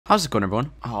How's it going, everyone?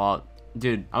 Oh,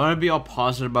 dude, I want to be all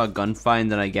positive about Gunfight,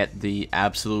 and then I get the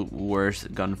absolute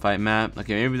worst Gunfight map.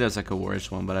 Okay, maybe there's like a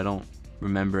worse one, but I don't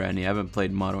remember any. I haven't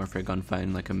played Modern Warfare Gunfight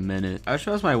in like a minute. I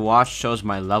shows my watch shows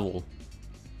my level.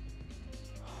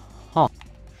 Huh.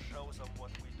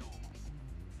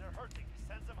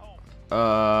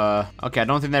 Okay, I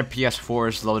don't think their PS4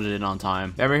 is loaded in on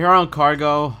time. Yeah, we're here on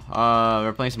Cargo.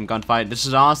 We're playing some Gunfight. This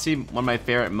is honestly one of my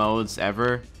favorite modes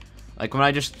ever. Like, when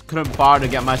I just couldn't bother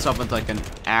to get myself into like an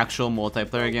actual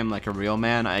multiplayer game, like a real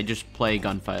man, I just play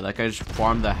Gunfight. Like, I just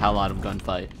farm the hell out of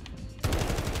Gunfight.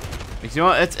 Like, you know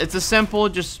what? It's a simple,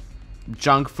 just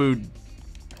junk food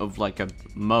of like a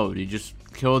mode. You just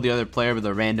kill the other player with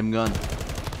a random gun.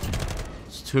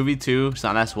 2v2, it's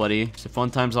not that sweaty. It's fun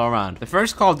times all around. The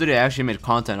first Call of Duty I actually made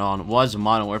content on was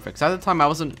Modern Warfare. Cause at the time I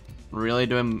wasn't really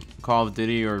doing Call of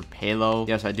Duty or Halo.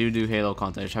 Yes, I do Halo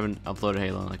content. I just haven't uploaded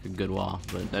Halo in like a good while.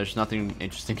 But there's nothing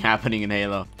interesting happening in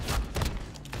Halo.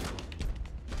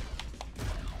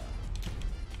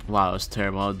 Wow, that was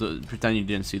terrible. I'll pretend you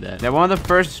didn't see that. Yeah, one of the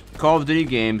first Call of Duty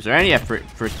games, or any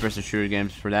first-person shooter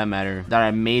games for that matter, that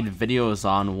I made videos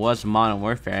on was Modern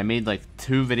Warfare. I made like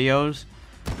 2 videos.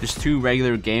 Just 2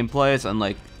 regular gameplays and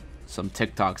like some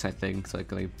TikToks, I think, so I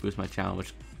could like boost my channel,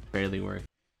 which barely worked.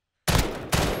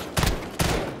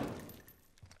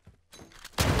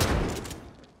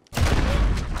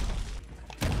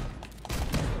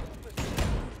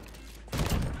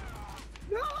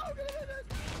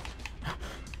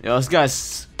 Yo, this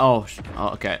guy's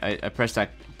okay. I pressed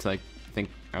that to like think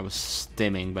I was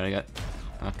stimming, but I got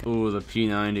okay. Ooh, the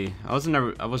P90.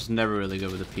 I was never really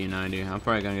good with the P90. I'm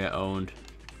probably gonna get owned.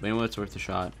 But anyway, it's worth a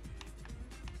shot.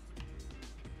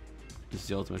 This is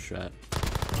the ultimate strat.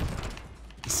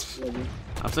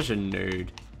 I'm such a nerd.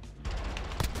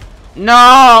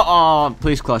 No! Oh,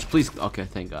 please clutch, please. Okay,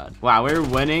 thank God. Wow, we're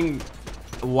winning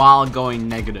while going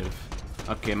negative.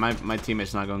 Okay, my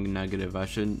teammate's not going negative. I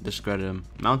shouldn't discredit him.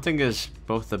 Mounting is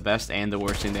both the best and the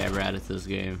worst thing they ever added to this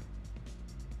game.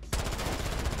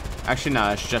 Actually,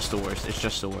 no, it's just the worst. It's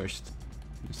just the worst.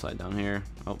 Slide down here.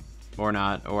 Oh. Or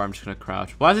not, or I'm just gonna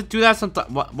crouch. Why does it do that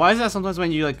sometimes? Why is that sometimes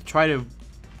when you like try to,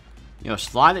 you know,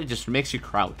 slide, it just makes you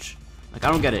crouch? Like, I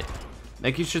don't get it.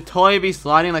 Like, you should totally be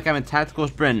sliding like I'm in tactical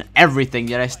sprint and everything,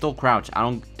 yet I still crouch. I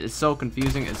don't. It's so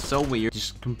confusing. It's so weird. It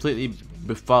just completely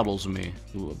befuddles me.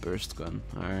 Ooh, a burst gun.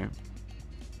 All right.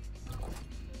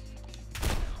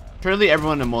 Surely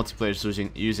everyone in multiplayer is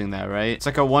using that, right? It's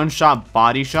like a one-shot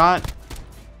body shot.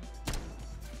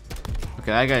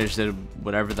 Okay, that guy just did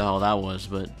whatever the hell that was,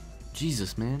 but.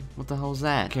 Jesus, man. What the hell is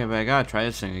that? Okay, but I gotta try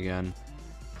this thing again.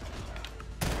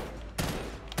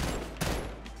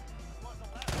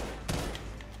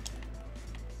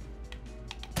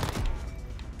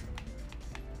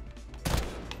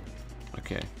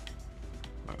 Okay.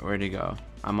 Where'd he go?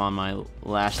 I'm on my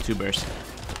last 2 bursts.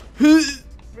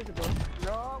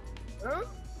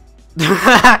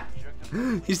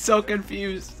 He's so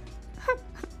confused.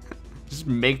 Just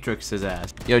matrix his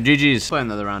ass. Yo, GG's. Play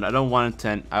another round. I don't want to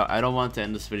end. I don't want to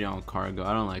end this video on Cargo.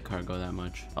 I don't like Cargo that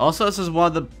much. Also, this is one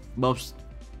of the most.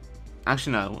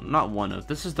 Actually, no, not one of.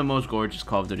 This is the most gorgeous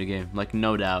Call of Duty game. Like,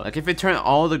 no doubt. Like, if you turn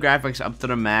all the graphics up to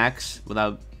the max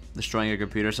without destroying your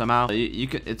computer somehow, you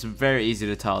could. It's very easy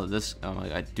to tell that this. Oh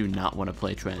my! I do not want to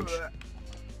play Trench.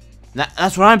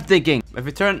 That's what I'm thinking. If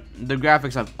you turn the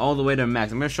graphics up all the way to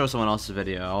max, I'm gonna show someone else's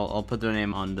video. I'll put their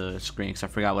name on the screen because I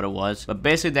forgot what it was. But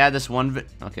basically, they had this one.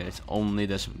 Okay, it's only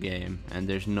this game, and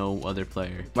there's no other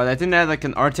player. But I think they had like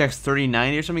an RTX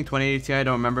 3090 or something, 2080 Ti. I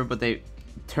don't remember, but they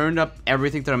turned up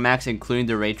everything to the max, including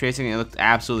the ray tracing. And it looked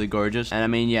absolutely gorgeous. And I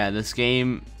mean, yeah, this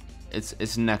game,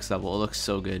 it's next level. It looks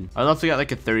so good. I'd love to get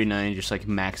like a 3090, just like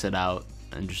max it out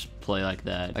and just play like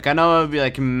that. Like, I know it would be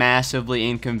like massively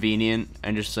inconvenient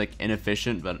and just like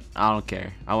inefficient, but I don't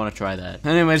care. I want to try that.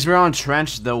 Anyways, we're on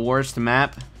Trench, the worst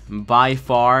map by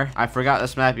far. I forgot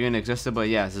this map even existed, but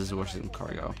yeah, this is worse than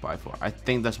Cargo by far. I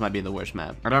think this might be the worst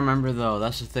map. I don't remember though.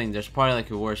 That's the thing. There's probably like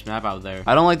a worse map out there.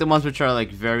 I don't like the ones which are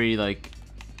like very like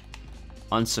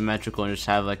unsymmetrical and just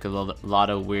have like a lot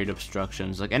of weird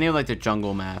obstructions. Like any of like the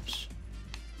jungle maps,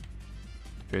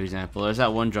 for example. There's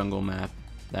that one jungle map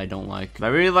that I don't like. But I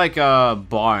really like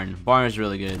Barn. Barn is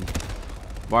really good.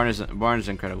 Barn is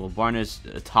incredible. Barn is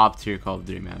a top tier Call of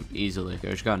Duty map easily. Okay,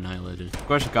 I just got annihilated. Of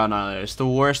course, it got annihilated. It's the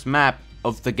worst map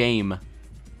of the game.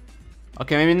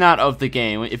 Okay, maybe not of the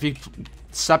game. If you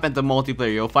step into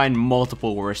multiplayer, you'll find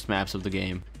multiple worst maps of the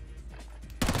game.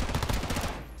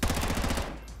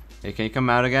 Hey, can you come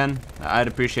out again? I'd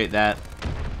appreciate that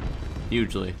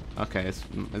hugely. Okay,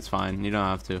 it's fine. You don't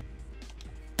have to.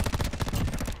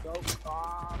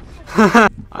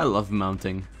 I love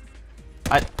mounting.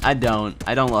 I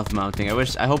don't love mounting.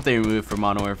 I hope they remove it for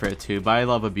Modern Warfare 2, but I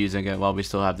love abusing it while we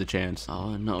still have the chance.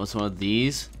 Oh no, it's one of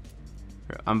these.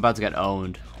 I'm about to get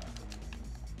owned.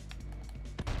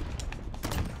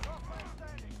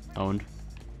 Owned.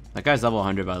 That guy's level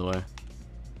 100, by the way.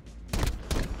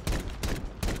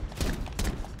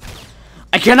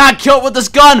 I cannot kill it with this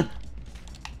gun!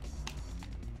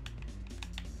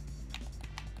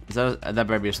 Is that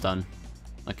better be a stun?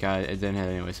 Okay, it didn't hit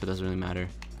anyway, so it doesn't really matter.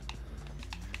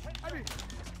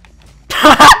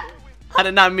 I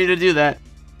did not mean to do that.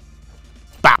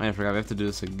 Bam! I forgot we have to do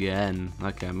this again.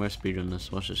 Okay, I'm gonna speedrun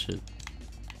this. Watch this shit.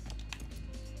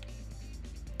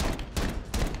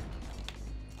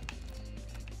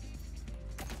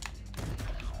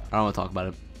 I don't want to talk about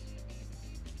it.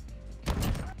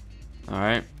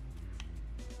 Alright.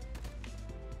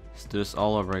 Let's do this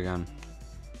all over again.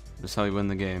 This is how we win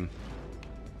the game.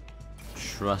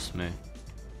 Trust me.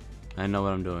 I know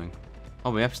what I'm doing.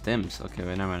 Oh, we have stims. Okay,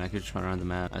 wait, never mind. I could just run around the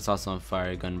map. I saw some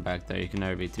fire gun back there. You can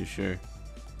never be too sure.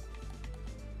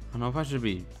 I don't know if I should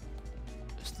be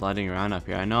sliding around up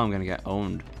here. I know I'm gonna get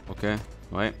owned. Okay,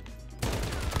 wait.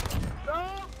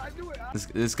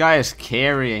 This guy is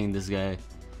carrying this guy.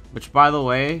 Which, by the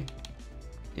way,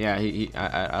 yeah,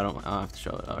 I don't have to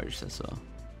show it. I already said so.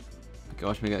 Okay,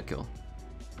 watch me get a kill.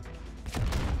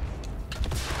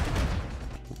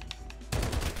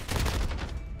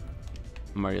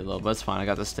 I'm already low, but it's fine. I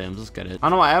got the stims. Let's get it. I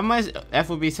don't know. I have my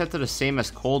FOV set to the same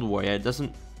as Cold War. Yeah, it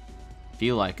doesn't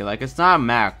feel like it. Like, it's not a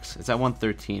max. It's at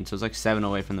 113, so it's like 7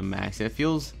 away from the max. It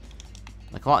feels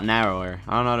like a lot narrower.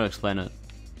 I don't know how to explain it.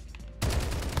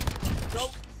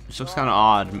 It looks kind of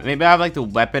odd. Maybe I have like the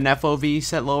weapon FOV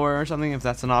set lower or something, if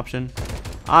that's an option.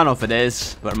 I don't know if it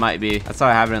is, but it might be. That's how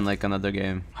I have it in like another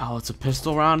game. Oh, it's a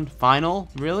pistol round final?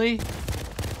 Really?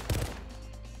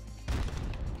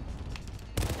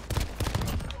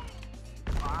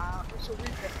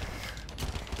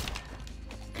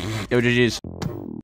 Yo, GG's.